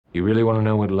You really want to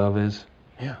know what love is?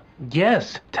 Yeah.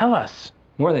 Yes, tell us.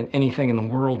 More than anything in the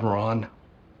world, Ron.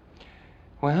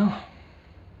 Well,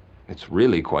 it's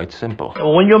really quite simple.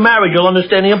 When you're married, you'll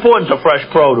understand the importance of fresh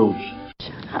produce.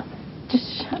 Shut up.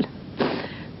 Just shut up.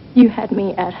 You had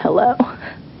me at hello.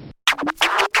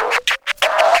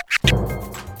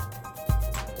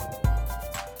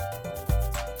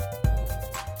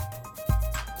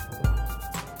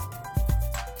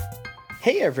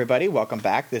 Hey everybody, welcome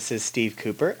back. This is Steve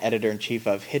Cooper, editor-in-chief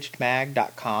of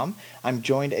HitchedMag.com. I'm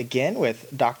joined again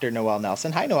with Dr. Noelle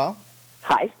Nelson. Hi, Noelle.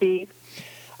 Hi, Steve.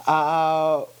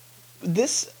 I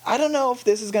don't know if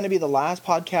this is going to be the last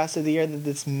podcast of the year.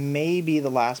 This may be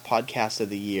the last podcast of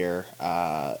the year.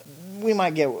 We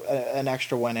might get an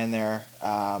extra one in there.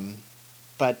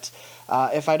 But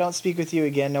if I don't speak with you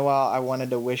again, Noelle, I wanted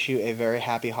to wish you a very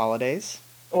happy holidays.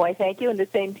 Why, thank you, and the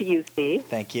same to you, Steve.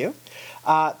 Thank you.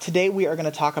 Today we are going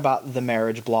to talk about the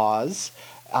marriage blahs.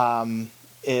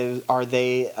 Are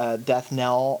they a death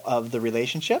knell of the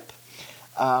relationship?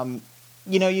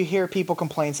 You hear people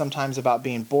complain sometimes about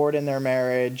being bored in their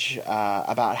marriage,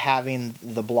 about having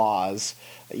the blahs.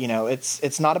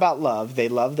 It's not about love. They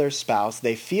love their spouse.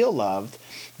 They feel loved,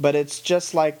 but it's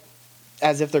just like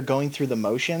as if they're going through the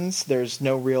motions. There's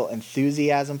no real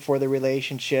enthusiasm for the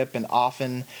relationship, and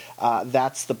often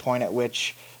that's the point at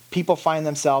which people find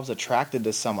themselves attracted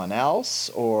to someone else,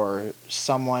 or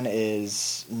someone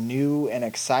is new and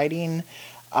exciting.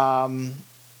 When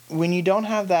you don't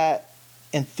have that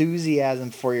enthusiasm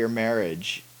for your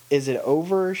marriage, is it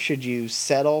over? Should you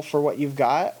settle for what you've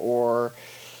got? Or,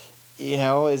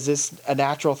 is this a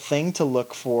natural thing to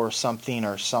look for something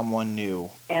or someone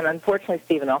new? And unfortunately,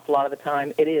 Steve, an awful lot of the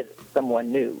time, it is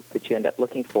someone new that you end up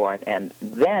looking for, and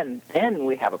then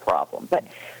we have a problem. But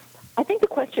I think the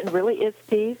question really is,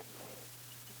 Steve,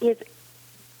 is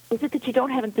it that you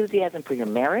don't have enthusiasm for your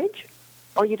marriage,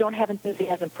 or you don't have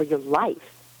enthusiasm for your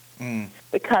life?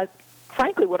 Because,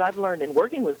 frankly, what I've learned in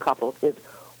working with couples is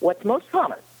what's most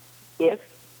common. If,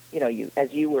 you,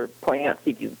 as you were pointing out,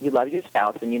 Steve, you love your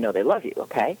spouse and you know they love you,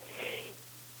 okay?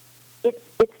 It's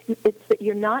that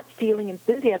you're not feeling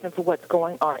enthusiasm for what's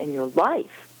going on in your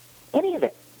life, any of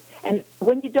it. And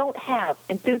when you don't have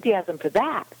enthusiasm for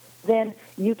that, then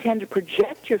you tend to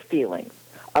project your feelings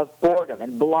of boredom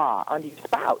and blah onto your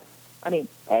spouse. I mean,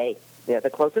 hey, they're the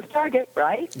closest target,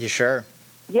 right? You sure?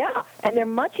 Yeah, and they're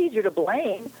much easier to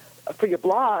blame for your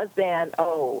blahs than,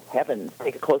 oh, heavens,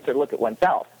 take a closer look at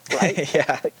oneself, right?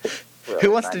 Yeah.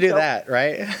 Who wants to do that,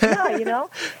 right? Yeah,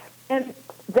 And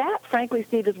that, frankly,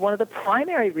 Steve, is one of the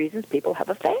primary reasons people have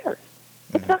affairs.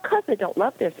 It's not because they don't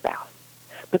love their spouse,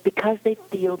 but because they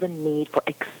feel the need for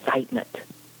excitement.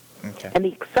 Okay. And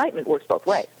the excitement works both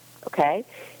ways, okay?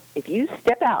 If you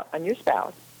step out on your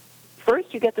spouse,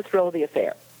 first you get the thrill of the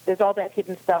affair. There's all that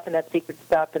hidden stuff and that secret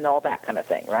stuff and all that kind of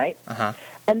thing, right? Uh-huh.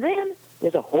 And then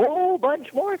there's a whole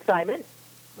bunch more excitement,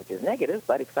 which is negative,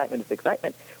 but excitement is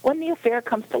excitement, when the affair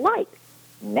comes to light.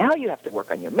 Now you have to work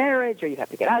on your marriage, or you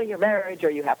have to get out of your marriage, or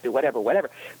you have to whatever.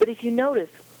 But if you notice,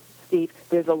 Steve,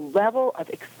 there's a level of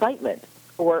excitement,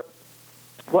 or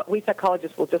what we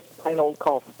psychologists will just plain old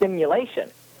call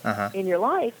stimulation, in your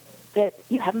life that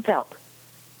you haven't felt.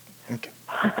 Okay.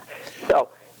 So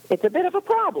it's a bit of a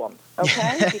problem,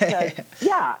 okay? Because,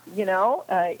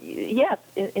 yes,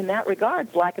 in that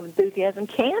regard, lack of enthusiasm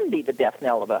can be the death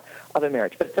knell of a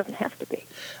marriage, but it doesn't have to be.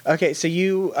 Okay, so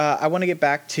I want to get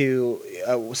back to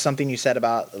something you said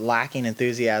about lacking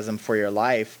enthusiasm for your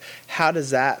life. How does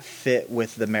that fit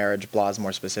with the marriage blahs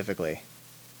more specifically?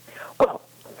 Well,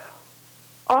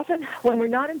 often when we're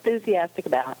not enthusiastic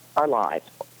about our lives,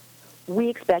 we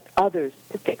expect others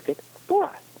to fix it for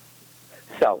us.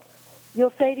 So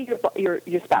you'll say to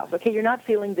your spouse, okay, you're not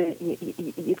feeling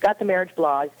you've got the marriage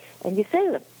blahs, and you say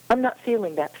to them, I'm not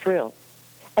feeling that thrill.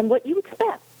 And what you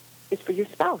expect is for your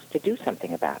spouse to do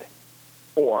something about it.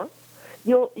 Or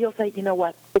you'll say, you know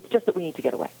what, it's just that we need to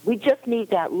get away. We just need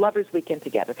that lovers weekend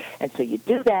together. And so you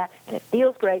do that, and it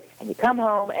feels great, and you come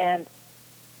home, and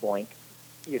boink,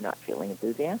 you're not feeling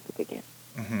enthusiastic again.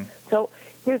 Mm-hmm. So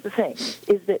here's the thing,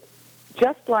 is that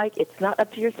just like it's not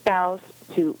up to your spouse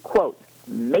to, quote,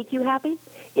 make you happy,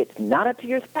 it's not up to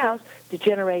your spouse to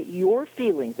generate your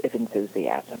feelings of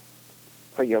enthusiasm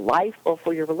for your life or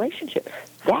for your relationship.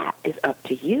 That is up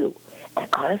to you. And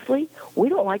honestly, we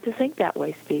don't like to think that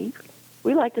way, Steve.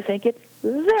 We like to think it's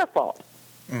their fault.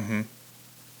 Mm-hmm.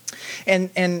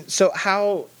 And so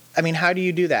how do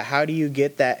you do that? How do you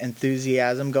get that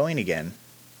enthusiasm going again?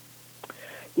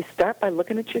 You start by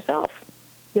looking at yourself.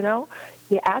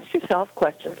 You ask yourself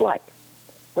questions like,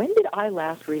 when did I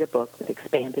last read a book that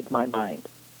expanded my mind?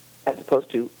 As opposed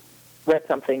to, read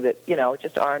something that,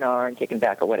 just R&R and kicking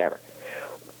back or whatever.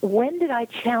 When did I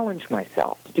challenge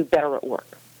myself to do better at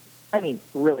work? I mean,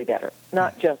 really better.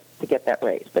 Not just to get that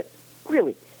raise, but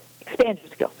really expand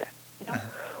your skill set.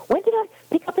 When did I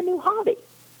pick up a new hobby,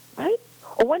 right?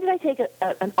 Or when did I take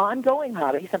an ongoing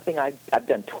hobby, something I've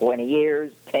done 20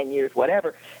 years, 10 years,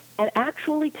 whatever, and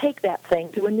actually take that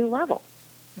thing to a new level?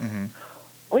 Mm-hmm.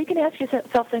 Or you can ask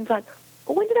yourself things like,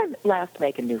 well, when did I last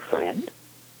make a new friend?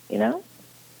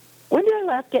 When did I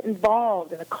last get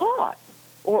involved in a cause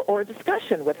or a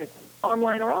discussion, whether it's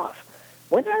online or off?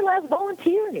 When did I last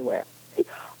volunteer anywhere? See,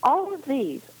 all of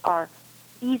these are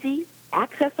easy,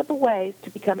 accessible ways to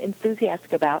become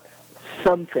enthusiastic about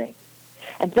something.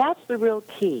 And that's the real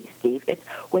key, Steve. It's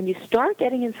when you start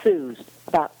getting enthused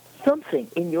about something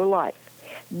in your life,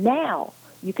 now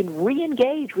you can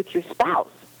re-engage with your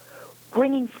spouse,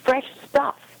 bringing fresh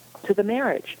stuff to the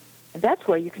marriage. And that's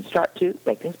where you can start to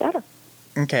make things better.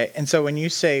 Okay, and so when you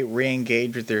say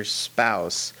re-engage with your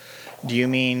spouse, do you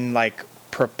mean like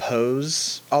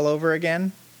propose all over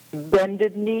again?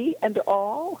 Bended knee and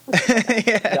all?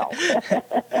 Yeah.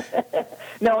 No.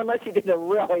 No, unless you did a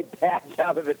really bad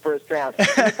job of it first round.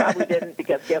 You probably didn't,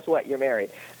 because guess what? You're married.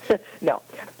 No.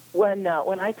 When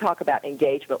I talk about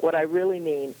engagement, what I really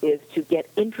mean is to get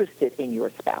interested in your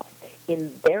spouse,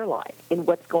 in their life, in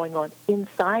what's going on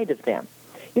inside of them.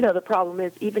 The problem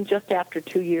is, even just after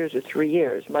 2 years or 3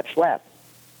 years, much less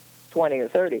 20 or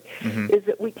 30, is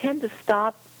that we tend to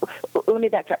stop. Let me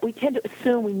backtrack. We tend to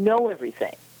assume we know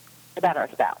everything about our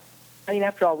spouse. I mean,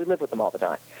 after all, we live with them all the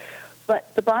time.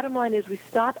 But the bottom line is we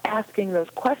stop asking those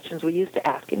questions we used to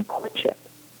ask in courtship.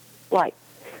 Like,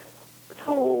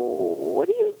 so what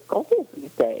do you goals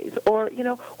these days? Or,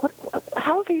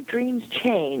 how have your dreams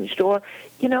changed? Or,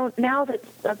 now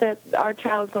that our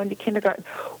child is going to kindergarten,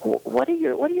 what are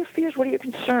your fears? What are your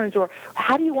concerns? Or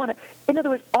how do you want to? In other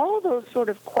words, all those sort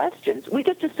of questions, we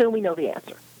just assume we know the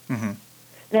answer. Mm-hmm.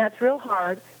 Now, it's real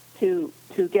hard to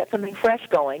get something fresh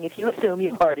going if you assume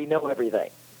you already know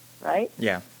everything, right?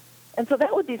 Yeah. And so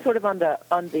that would be sort of on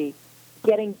the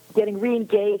getting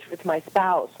re-engaged with my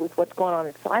spouse, with what's going on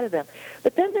inside of them.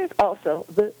 But then there's also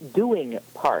the doing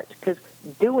part, because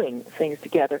doing things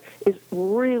together is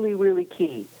really, really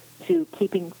key to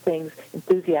keeping things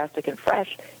enthusiastic and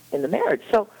fresh in the marriage.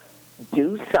 So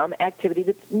do some activity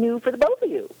that's new for the both of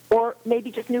you, or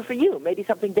maybe just new for you, maybe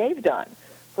something they've done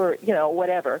for,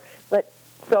 whatever. But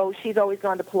so she's always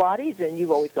gone to Pilates, and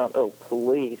you've always gone, oh,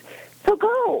 please. So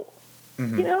go.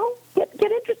 Mm-hmm.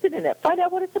 Get interested in it. Find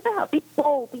out what it's about. Be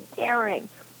bold. Be daring.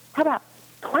 How about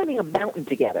climbing a mountain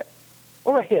together,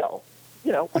 or a hill?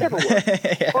 Whatever works.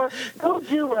 Yeah. Or go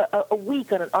do a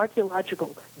week on an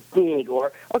archaeological dig,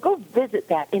 or go visit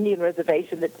that Indian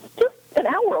reservation that's just an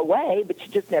hour away, but you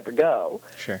just never go.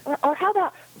 Sure. Or how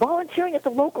about volunteering at the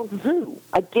local zoo?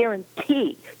 I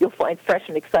guarantee you'll find fresh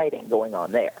and exciting going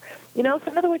on there. So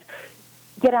in other words,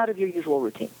 get out of your usual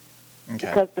routine. Okay.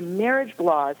 Because the marriage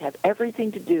laws have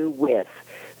everything to do with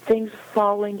things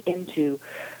falling into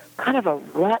kind of a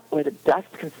rut where the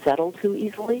dust can settle too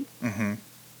easily. Mm-hmm.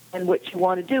 And what you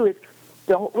want to do is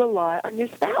don't rely on your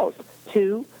spouse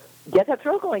to get that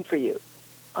thrill going for you.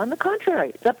 On the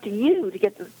contrary, it's up to you to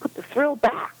put the thrill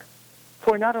back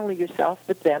for not only yourself,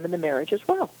 but them and the marriage as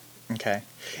well. Okay.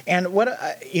 And what,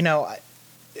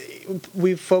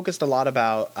 we've focused a lot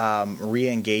about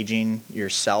re-engaging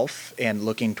yourself and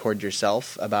looking toward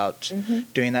yourself about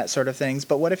doing that sort of things.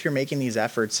 But what if you're making these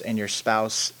efforts and your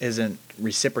spouse isn't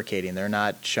reciprocating? They're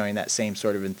not showing that same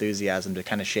sort of enthusiasm to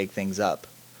kind of shake things up.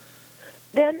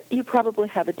 Then you probably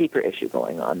have a deeper issue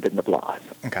going on than the blahs.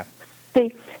 Okay.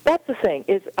 See, that's the thing,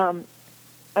 is I'm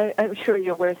sure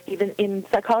you're aware, Stephen, in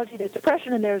psychology there's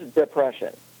depression and there's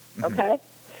depression, okay?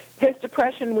 There's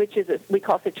depression, which is we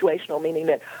call situational, meaning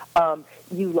that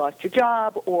you lost your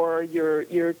job, or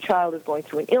your child is going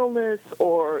through an illness,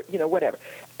 or whatever.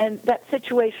 And that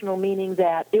situational, meaning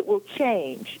that it will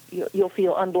change. You'll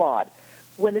feel unblawed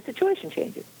when the situation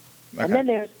changes. Okay. And then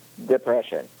there's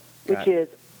depression, which is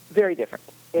very different.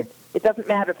 It doesn't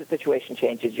matter if the situation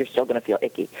changes; you're still going to feel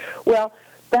icky. Well,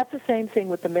 that's the same thing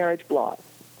with the marriage blog.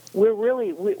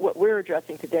 What we're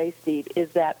addressing today, Steve,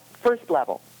 is that first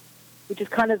level, which is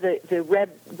kind of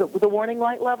the warning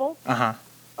light level.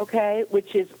 Okay,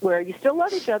 which is where you still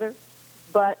love each other,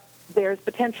 but there's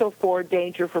potential for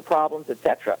danger, for problems,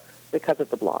 etc., because of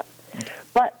the blog.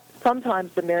 But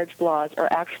sometimes the marriage blogs are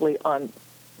actually on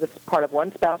the part of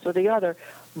one spouse or the other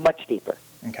much deeper.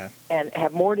 Okay. And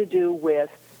have more to do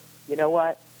with, you know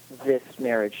what, this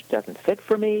marriage doesn't fit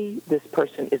for me, this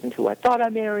person isn't who I thought I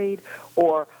married,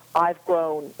 or I've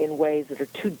grown in ways that are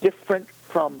too different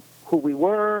from who we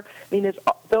were. I mean,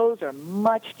 those are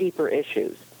much deeper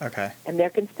issues. Okay. And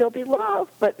there can still be love,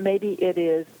 but maybe it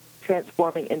is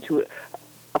transforming into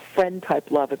a friend-type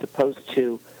love as opposed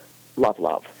to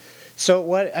love. So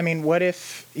what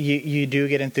if you do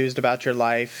get enthused about your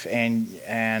life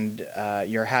and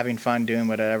you're having fun doing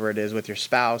whatever it is with your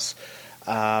spouse,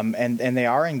 and they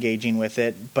are engaging with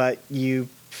it, but you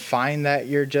find that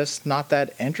you're just not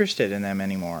that interested in them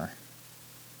anymore?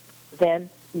 Then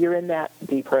you're in that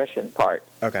depression part.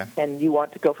 Okay. And you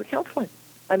want to go for counseling.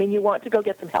 I mean, you want to go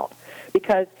get some help,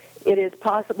 because it is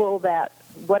possible that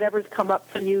whatever's come up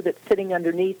for you that's sitting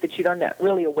underneath that you're not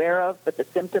really aware of, but the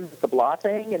symptom is the blah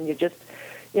thing, and you just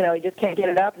can't get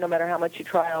it up no matter how much you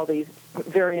try all these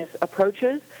various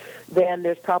approaches, then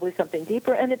there's probably something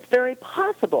deeper, and it's very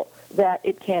possible that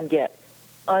it can get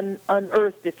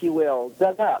unearthed, if you will,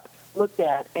 dug up, looked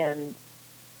at, and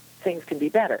things can be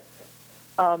better.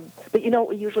 But you know what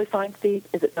we usually find, Steve,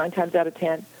 is that 9 times out of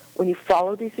 10, when you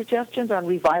follow these suggestions on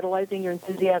revitalizing your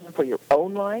enthusiasm for your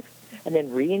own life and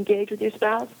then re-engage with your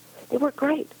spouse, they work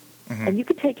great. Mm-hmm. And you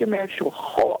can take your marriage to a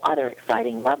whole other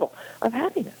exciting level of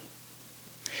happiness.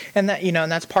 And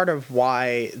that's part of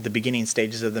why the beginning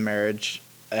stages of the marriage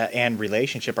and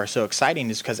relationship are so exciting,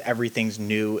 is because everything's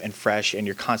new and fresh, and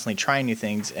you're constantly trying new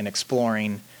things and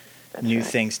exploring new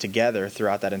things together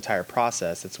throughout that entire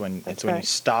process. It's when you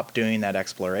stop doing that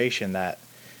exploration that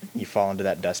you fall into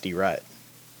that dusty rut.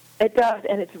 It does,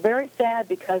 and it's very sad,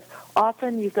 because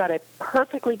often you've got a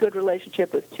perfectly good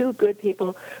relationship with two good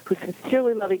people who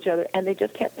sincerely love each other, and they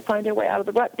just can't find their way out of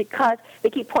the rut because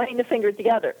they keep pointing the finger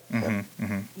together. Mm-hmm,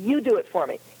 mm-hmm. You do it for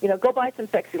me. Go buy some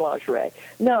sexy lingerie.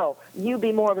 No, you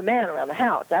be more of a man around the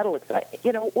house. That'll excite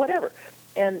me. Whatever.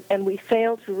 And we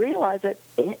fail to realize that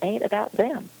it ain't about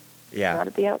them. Yeah. Not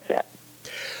at the outset.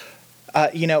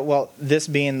 This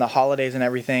being the holidays and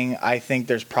everything, I think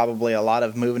there's probably a lot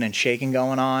of moving and shaking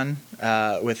going on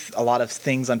with a lot of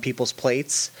things on people's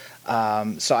plates.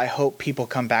 So I hope people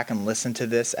come back and listen to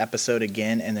this episode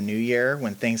again in the new year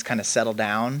when things kind of settle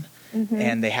down, mm-hmm.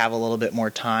 and they have a little bit more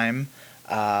time.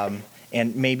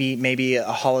 And maybe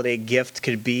a holiday gift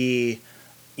could be,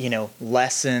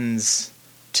 lessons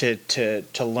to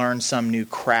learn some new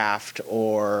craft,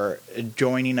 or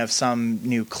joining of some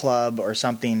new club or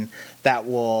something that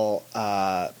will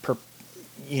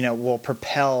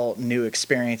propel new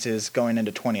experiences going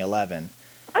into 2011.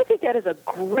 I think that is a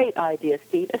great idea,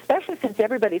 Steve, especially since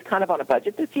everybody's kind of on a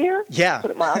budget this year. Yeah. To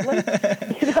put it mildly.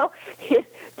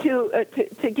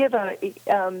 To give a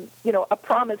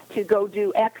promise to go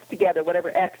do X together,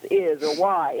 whatever X is or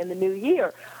Y in the new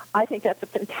year. I think that's a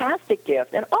fantastic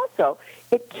gift. And also,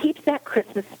 it keeps that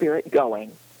Christmas spirit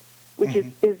going, which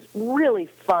mm-hmm. is really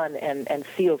fun and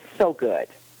feels so good.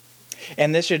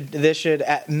 And this should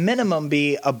at minimum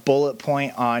be a bullet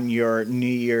point on your New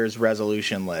Year's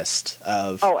resolution list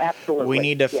of, oh, absolutely. We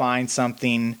need to find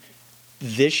something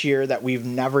this year that we've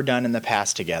never done in the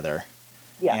past together.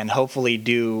 Yeah. And hopefully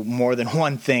do more than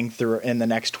one thing in the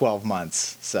next 12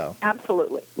 months. So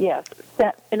absolutely, yes.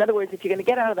 In other words, if you're going to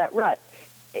get out of that rut,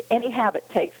 any habit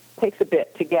takes a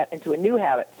bit to get into a new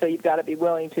habit, so you've got to be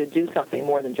willing to do something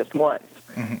more than just once.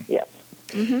 Mm-hmm. Yes.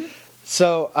 Mm-hmm.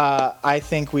 So I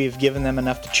think we've given them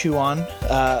enough to chew on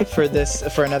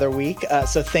for another week.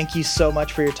 So thank you so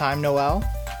much for your time, Noelle.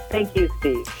 Thank you,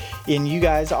 Steve. And you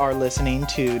guys are listening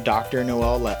to Dr.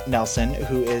 Noelle Nelson,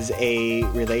 who is a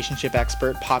relationship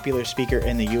expert, popular speaker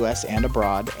in the U.S. and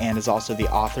abroad, and is also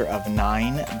the author of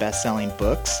 9 best-selling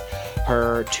books.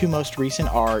 Her 2 most recent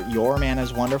are Your Man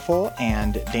is Wonderful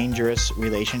and Dangerous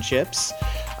Relationships.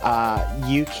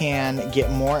 You can get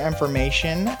more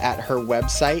information at her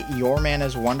website,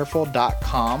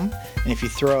 yourmaniswonderful.com. And if you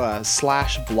throw a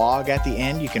 /blog at the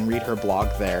end, you can read her blog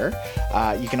there.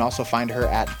 You can also find her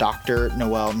at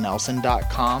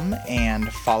drnoellenelson.com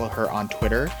and follow her on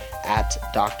Twitter at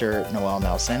Dr. Noelle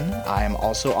Nelson. I am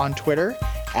also on Twitter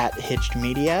at Hitched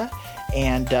Media.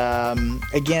 And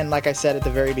again, like I said at the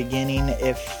very beginning,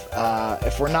 if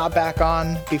we're not back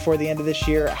on before the end of this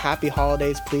year, happy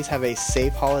holidays. Please have a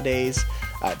safe holidays.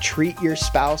 Treat your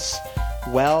spouse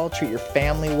well, treat your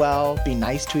family well, be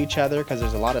nice to each other because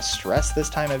there's a lot of stress this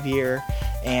time of year,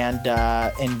 and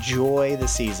enjoy the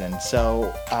season.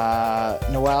 So,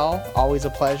 Noelle, always a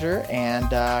pleasure, and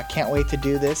can't wait to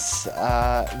do this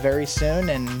very soon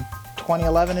in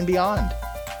 2011 and beyond.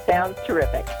 Sounds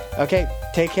terrific. Okay,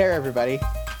 take care, everybody.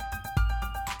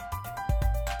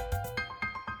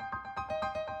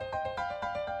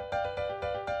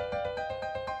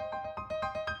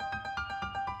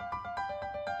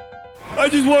 I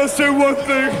just want to say one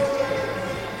thing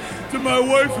to my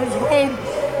wife who's home.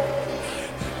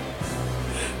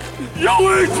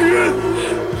 Yo, Adrian!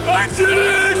 I did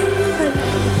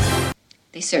it!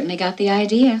 They certainly got the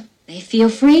idea. They feel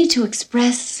free to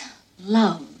express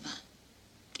love.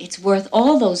 It's worth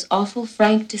all those awful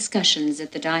frank discussions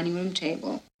at the dining room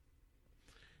table.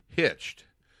 Hitched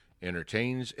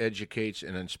entertains, educates,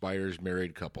 and inspires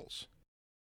married couples.